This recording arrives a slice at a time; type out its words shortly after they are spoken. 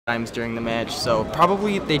times during the match, so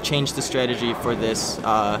probably they changed the strategy for this.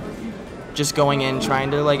 Just going in, trying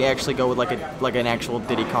to like actually go with like an actual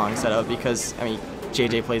Diddy Kong setup, because I mean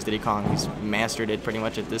JJ plays Diddy Kong, he's mastered it pretty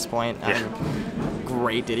much at this point. Yeah.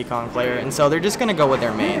 Great Diddy Kong player, and so they're just gonna go with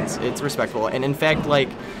their mains. It's respectful, and in fact, like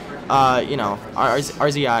you know,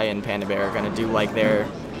 RZI and Panda Bair are gonna do like their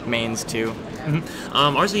mains too.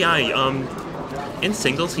 RZI, in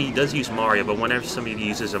singles he does use Mario, but whenever somebody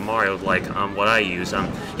uses a Mario like what I use,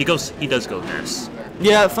 he does go Ness.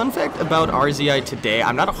 Yeah, fun fact about RZI today,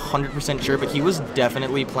 I'm not 100% sure, but he was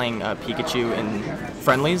definitely playing Pikachu in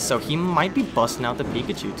friendlies, so he might be busting out the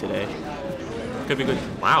Pikachu today. Could be good.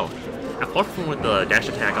 Wow. Apart from with the dash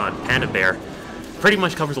attack on Panda Bair, pretty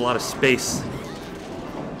much covers a lot of space.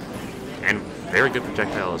 And very good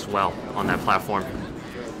projectile as well on that platform.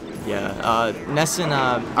 Yeah, Ness and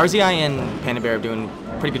RZI and Panda Bair are doing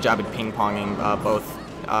a pretty good job at ping-ponging both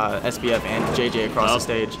SBF and JJ across the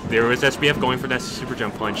stage. There was SBF going for that super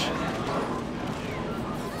jump punch.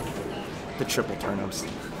 The triple turnips.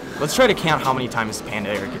 Let's try to count how many times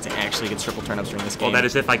Panda Bair actually gets triple turnips during this game. Well, that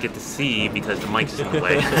is if I get to see, because the mic's in the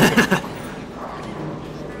way.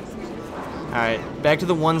 Alright, back to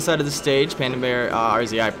the one side of the stage. Panda Bair,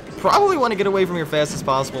 RZI, probably want to get away from here fast as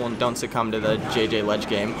possible and don't succumb to the JJ ledge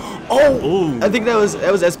game. Oh! Ooh. I think that was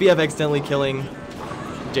SBF accidentally killing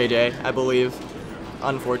JJ, I believe.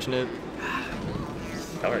 Unfortunate.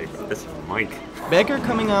 Sorry, this mic. Baker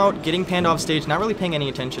coming out, getting Panda off stage, not really paying any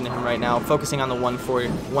attention to him right now, focusing on the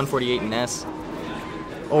 148 Ness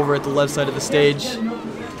over at the left side of the stage.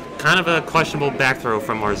 Kind of a questionable back throw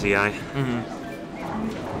from RZI.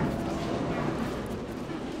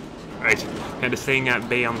 Right, Panda staying at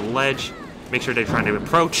bay on the ledge. Make sure they're trying to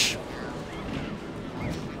approach.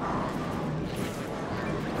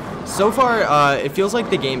 So far, it feels like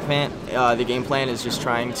the game plan is just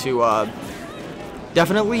trying to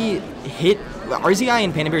definitely hit. RZI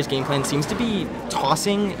and Panda Bair's game plan seems to be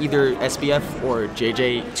tossing either SBF or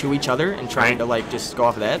JJ to each other and trying to like just go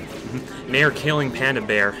off of that. Nair killing Panda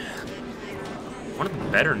Bair. One of the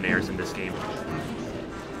better Nairs in this game.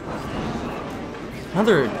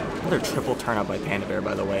 Another triple turnip by Panda Bair,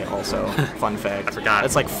 by the way. Also, fun fact. I forgot.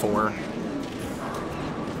 That's like 4.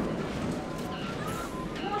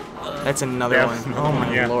 That's another one. Oh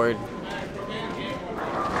my lord.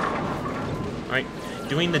 Alright,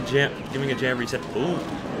 doing a jab reset. Ooh.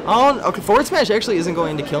 Oh, okay. Forward smash actually isn't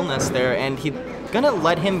going to kill Ness there, and he's gonna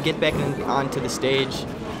let him get back onto the stage,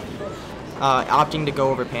 opting to go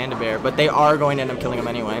over Panda Bair, but they are going to end up killing him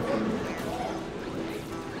anyway.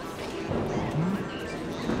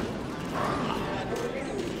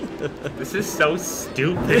 This is so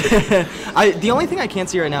stupid. The only thing I can't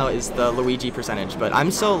see right now is the Luigi percentage, but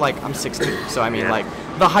I'm so like I'm 6'2", so I mean like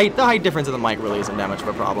the height difference of the mic really isn't that much of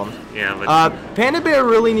a problem. Yeah, but Panda Bair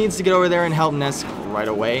really needs to get over there and help Ness right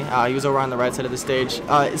away. He was over on the right side of the stage.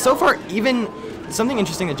 So far, even something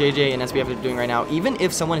interesting that JJ and SBF are doing right now, even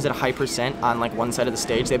if someone is at a high percent on like one side of the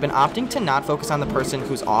stage, they've been opting to not focus on the person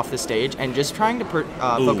who's off the stage and just trying to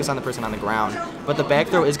focus on the person on the ground. But the back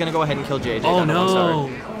throw is going to go ahead and kill JJ. Oh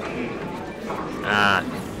no!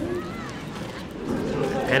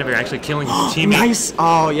 Panda Bair actually killing his teammate. Nice!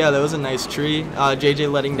 Oh yeah, that was a nice tree.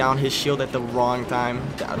 JJ letting down his shield at the wrong time.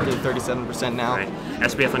 Down to 37% now. Right.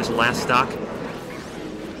 SBF on his last stock.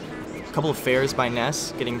 A couple of fairs by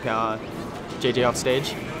Ness, getting JJ off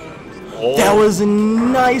stage. Oh. That was a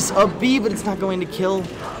nice up B, but it's not going to kill.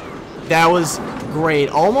 That was great.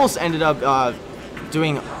 Almost ended up almost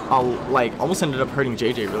ended up hurting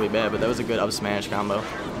JJ really bad, but that was a good up smash combo.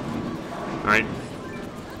 Alright.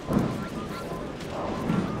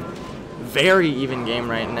 Very even game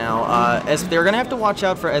right now. They're gonna have to watch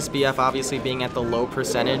out for SBF, obviously being at the low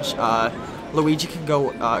percentage. Luigi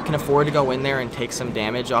can afford to go in there and take some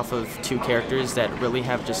damage off of 2 characters that really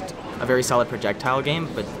have just a very solid projectile game,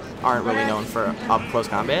 but aren't really known for up close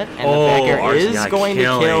combat. And the back air is going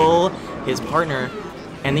to kill his partner,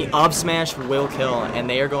 and the up smash will kill, and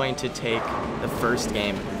they are going to take the first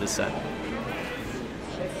game of the set.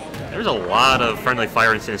 There's a lot of friendly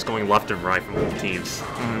fire incidents going left and right from both teams.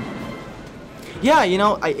 Yeah, you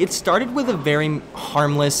know, it started with a very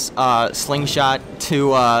harmless slingshot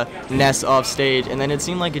to Ness off stage, and then it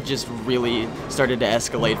seemed like it just really started to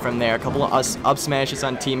escalate from there. A couple of up smashes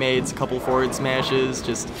on teammates, a couple forward smashes,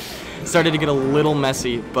 just started to get a little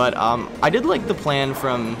messy. But I did like the plan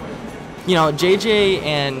from, you know, JJ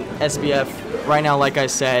and SBF right now, like I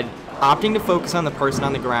said, opting to focus on the person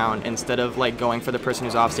on the ground instead of like going for the person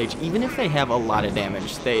who's off stage, even if they have a lot of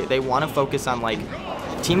damage. They want to focus on like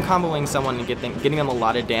team comboing someone and getting them a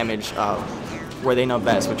lot of damage where they know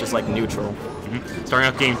best, which is like neutral. Starting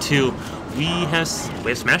out game 2, we have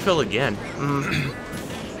Smashville again.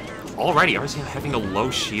 Alrighty, RZI having a low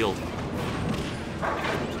shield.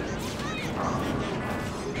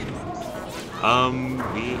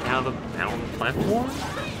 We have a panel platform?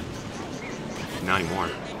 Not anymore.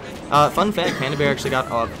 Fun fact, Panda Bair actually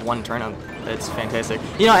got one turn-up. That's fantastic.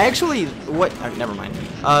 You know, actually, never mind.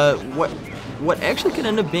 What actually could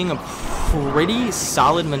end up being a pretty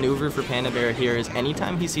solid maneuver for Panda Bair here is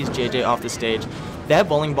anytime he sees JJ off the stage, that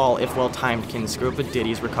bowling ball, if well timed, can screw up a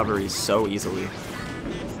Diddy's recovery so easily.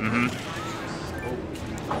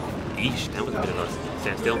 Eesh, that was a bit of a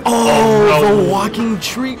standstill. Oh, no. the walking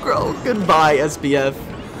tree grow. Goodbye, SBF.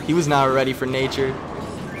 He was not ready for nature.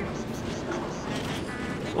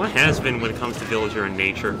 What has been when it comes to villager and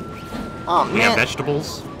nature? Oh, We have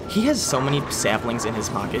vegetables. He has so many saplings in his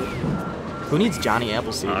pocket. Who needs Johnny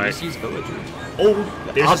Appleseed? All right. Just use villager. Oh,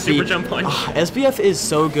 there's a super jump punch. SBF is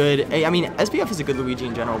so good. I mean, SBF is a good Luigi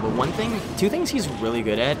in general, but two things he's really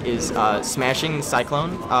good at is smashing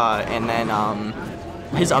Cyclone, and then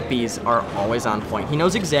his up Bs are always on point. He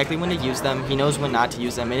knows exactly when to use them. He knows when not to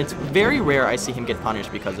use them, and it's very rare I see him get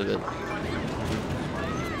punished because of it.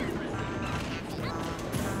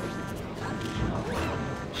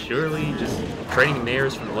 Surely just trading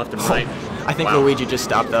nairs from the left and right. I think Wow. Luigi just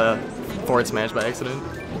stopped the forward smash by accident.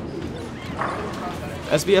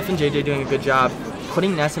 SBF and JJ doing a good job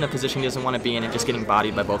putting Ness in a position he doesn't want to be in and just getting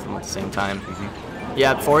bodied by both of them at the same time.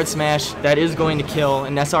 Yeah, forward smash, that is going to kill,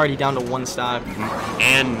 and Ness already down to 1 stock.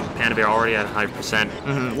 And Panda Bair already at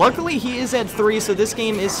 100%. Luckily, he is at 3, so this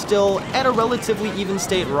game is still at a relatively even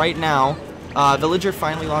state right now. Villager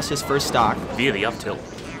finally lost his first stock, Via the up tilt.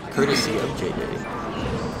 courtesy of JJ.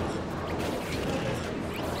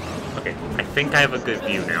 Okay, I think I have a good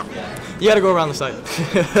view now. You gotta go around the side.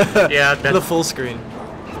 Yeah, that's the full screen.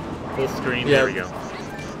 full screen. Yeah. There we go.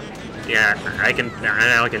 Yeah,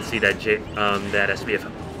 now I can see that that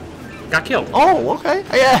SBF got killed. Oh, okay.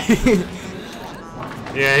 Yeah.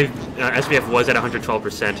 Yeah, SBF was at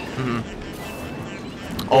 112%.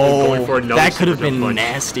 Oh, for another that could have super jump been punch.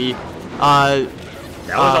 nasty. That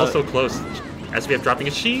was also close. SBF dropping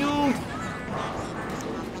a shield.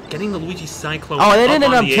 Getting the Luigi Cyclone. Oh, that up ended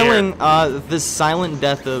on up the killing air. the silent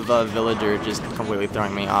death of Villager, just completely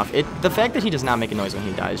throwing me off. The fact that he does not make a noise when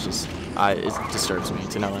he dies just it disturbs me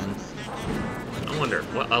to no end. I wonder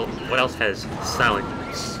what else has silent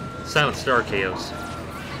star KOs.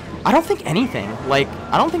 I don't think anything. Like,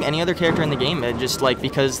 I don't think any other character in the game. Just like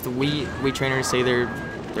because the Wii trainers say their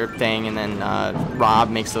thing, and then Rob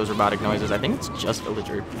makes those robotic noises. I think it's just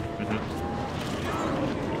Villager.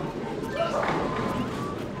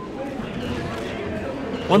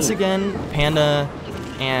 Once again, Panda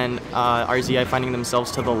and RZI finding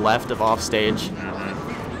themselves to the left of offstage.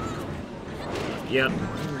 Yep.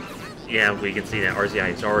 Yeah, we can see that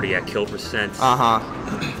RZI is already at kill percent.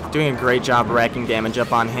 Doing a great job racking damage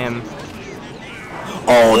up on him.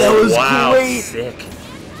 Oh, that was wow, great! Sick.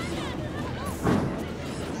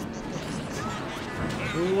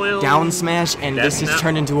 Well, Down smash, and that's this has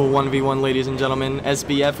turned into a 1v1, ladies and gentlemen.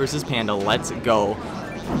 SBF versus Panda. Let's go.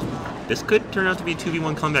 This could turn out to be a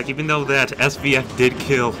 2v1 comeback, even though that SBF did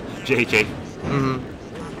kill JJ.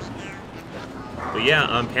 But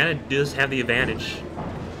yeah, Panda does have the advantage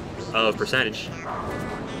of percentage.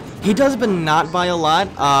 He does, but not by a lot.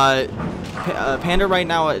 Panda right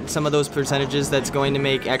now at some of those percentages, that's going to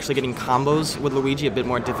make actually getting combos with Luigi a bit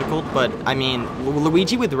more difficult. But I mean,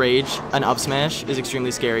 Luigi with Rage, an up smash is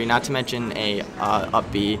extremely scary. Not to mention a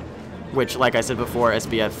up B, which, like I said before,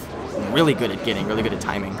 SBF really good at getting, really good at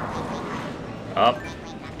timing. Up,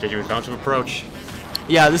 JJ responsive approach.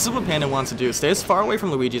 Yeah, this is what Panda wants to do. Stay as far away from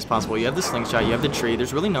Luigi as possible. You have the slingshot, you have the tree.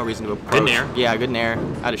 There's really no reason to approach. Good nair. Yeah, good nair.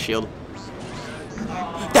 Out of shield.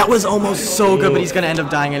 That was almost so good, but he's going to end up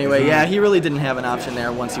dying anyway. Yeah, he really didn't have an option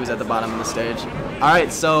there once he was at the bottom of the stage. All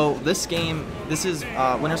right, so this game, this is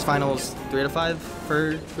winners finals 3 out of 5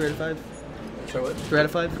 for 3 out of 5? Sorry, what? 3 out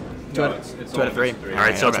of 5? No, it's 2 out of 3. All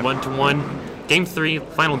right, so it's 1-1. Game 3,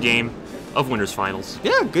 final game of winners finals.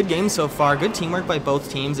 Yeah, good game so far. Good teamwork by both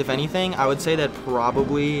teams. If anything, I would say that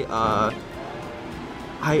probably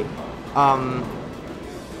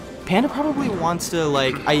Panda probably wants to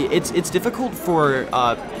it's difficult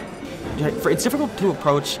it's difficult to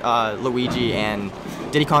approach Luigi and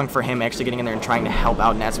Diddy Kong for him actually getting in there and trying to help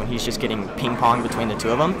out Ness when he's just getting ping pong between the two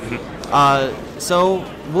of them. So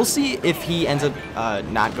we'll see if he ends up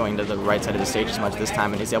not going to the right side of the stage as much this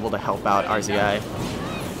time and he's able to help out RZI.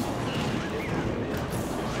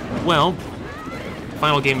 Well,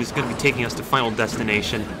 final game is going to be taking us to Final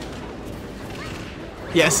Destination.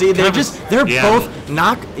 Yeah, see, they're Yeah. both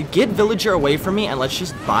get Villager away from me and let's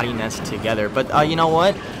just body nest together. But you know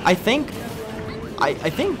what? I think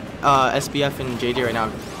SBF and JJ right now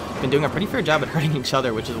have been doing a pretty fair job at hurting each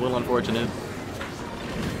other, which is a little unfortunate.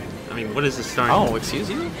 I mean, what is this starting? Oh, excuse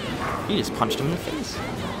you? He just punched him in the face.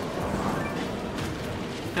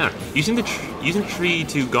 Yeah, using tree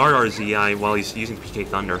to guard RZI while he's using PK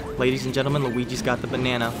Thunder. Ladies and gentlemen, Luigi's got the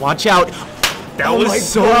banana. Watch out! That oh was my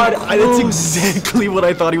so god! close. That's exactly what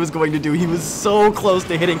I thought he was going to do. He was so close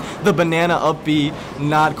to hitting the banana up B,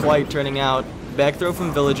 not quite turning out. Back throw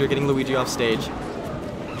from Villager, getting Luigi off stage.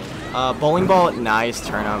 Bowling ball, nice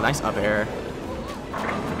turn up, nice up air.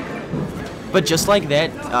 But just like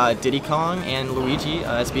that, Diddy Kong and Luigi,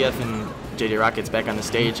 SBF and JJROCKETS back on the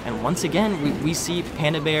stage, and once again we see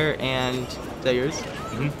Panda Bair and is that yours?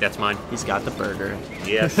 That's mine. He's got the burger.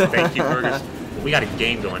 Yes, thank you, burgers. We got a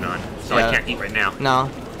game going on, so Yeah. I can't eat right now. No,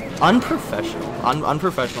 unprofessional,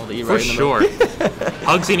 unprofessional to eat For right in the sure. middle.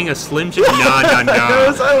 Hugs eating a Slim Jim? No.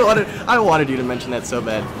 I wanted you to mention that so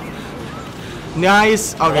bad.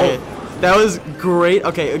 Nice. Okay. That was great.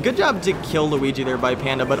 Okay, a good job to kill Luigi there by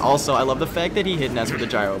Panda, but also I love the fact that he hit Ness with a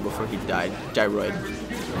gyro before he died. Gyroid.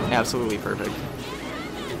 Absolutely perfect.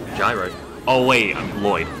 Gyroid. Oh wait, I'm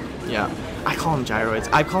Lloyd. Yeah. I call him gyroids.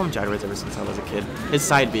 I've called him gyroids ever since I was a kid. It's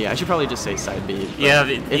side B. I should probably just say side B. Yeah,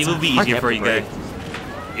 it will be easier for you break.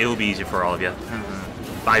 guys. It will be easier for all of you.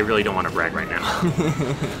 But I really don't want to brag right now.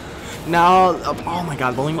 Now, oh my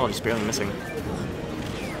god, bowling ball just barely missing.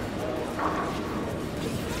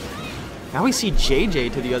 Now we see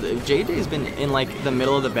JJ to the other. JJ's been in like the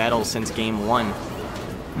middle of the battle since game 1,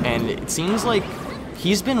 and it seems like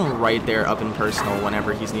he's been right there up in personal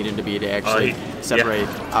whenever he's needed to be to actually separate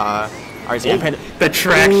RZI and Panda. The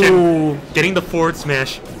traction, Ooh. getting the forward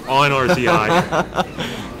smash on RZI.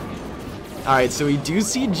 Alright, so we do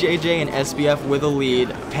see JJ and SBF with a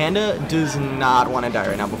lead. Panda does not want to die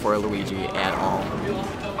right now before Luigi at all.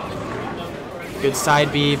 Good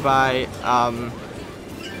side B by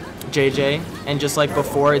JJ, and just like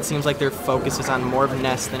before, it seems like their focus is on more of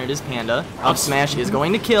Ness than it is Panda. Up smash is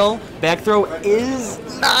going to kill. Back throw is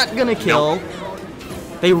not going to kill. Nope.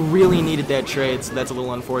 They really needed that trade, so that's a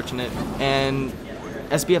little unfortunate. And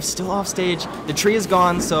SBF still off stage. The tree is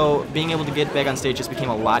gone, so being able to get back on stage just became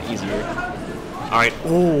a lot easier. All right.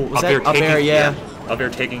 Oh, was that up air? Yeah. Up air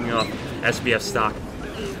taking SBF stock.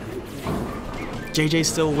 JJ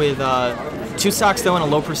still with 2 stocks though and a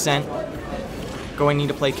low percent. Going to need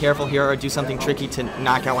to play careful here or do something tricky to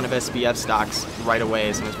knock out one of SBF's stocks right away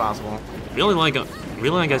as soon as possible. Really like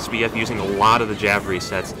SBF using a lot of the jab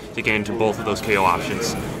resets to get into both of those KO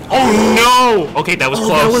options. Oh no! Okay, that was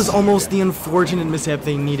close. That was almost the unfortunate mishap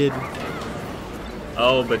they needed.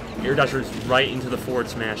 Oh, but air dodger's right into the forward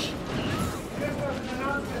smash.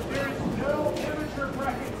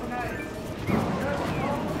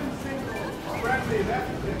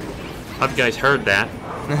 Hope you guys heard that.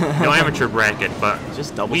 No amateur bracket, but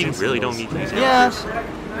just we really don't need these amateurs.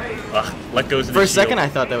 Yeah. Let goes of the For a shield. second, I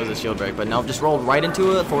thought that was a shield break, but no, just rolled right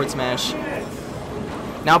into a forward smash.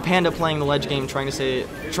 Now Panda playing the ledge game, trying to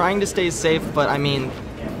stay safe, but I mean,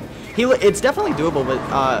 it's definitely doable. But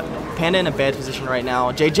Panda in a bad position right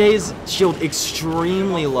now. JJ's shield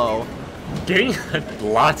extremely low. Getting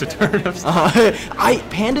lots of turnips.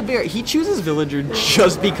 Panda Bair, he chooses Villager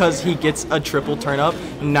just because he gets a triple turn up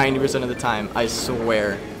 90% of the time. I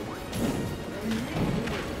swear.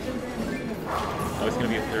 Oh, it's gonna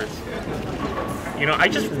be a third. You know, I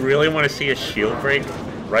just really want to see a shield break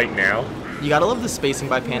right now. You gotta love the spacing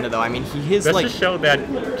by Panda, though. I mean, he is Just like to show that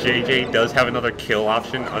JJ does have another kill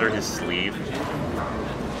option under his sleeve.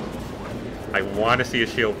 I want to see a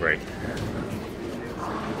shield break.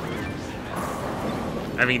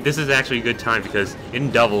 I mean, this is actually a good time because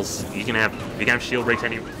in doubles you can have shield breaks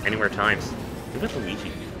anywhere times. Look at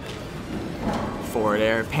Luigi. Forward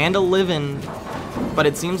air, Panda living, but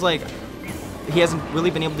it seems like he hasn't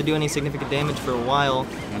really been able to do any significant damage for a while.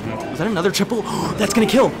 Is that another triple? That's gonna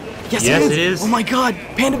kill. Yes, it is. Oh my God,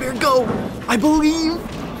 Panda Bair, go! I believe.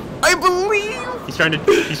 He's trying to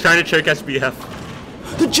trick SBF.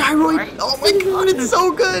 The gyroid. Oh my God, it's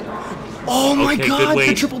so good. Oh my God,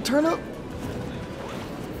 the triple turnip.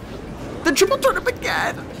 The triple turnip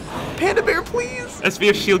again! Panda Bair, please!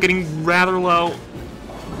 SBF shield getting rather low.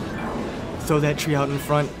 Throw that tree out in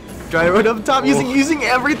front. Gyroid up top, using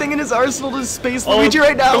everything in his arsenal to space Luigi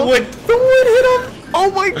right now. The wood hit him!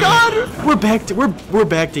 Oh my God! We're back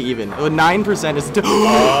to even. 9% is.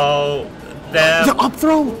 Oh, the up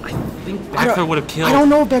throw. I think back throw would have killed. I don't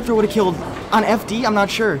know if back throw would have killed on FD. I'm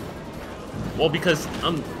not sure. Well, because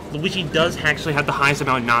Luigi does actually have the highest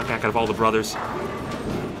amount of knockback out of all the brothers.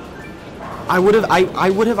 I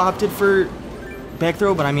would have opted for back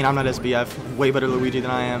throw, but I mean, I'm not SBF. Way better Luigi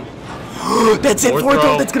than I am. That's it, fourth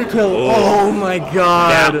throw. That's gonna kill. Oh my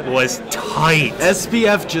god. That was tight.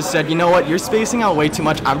 SBF just said, you know what? You're spacing out way too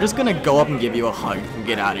much. I'm just gonna go up and give you a hug and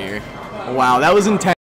get out of here. Wow, that was intense.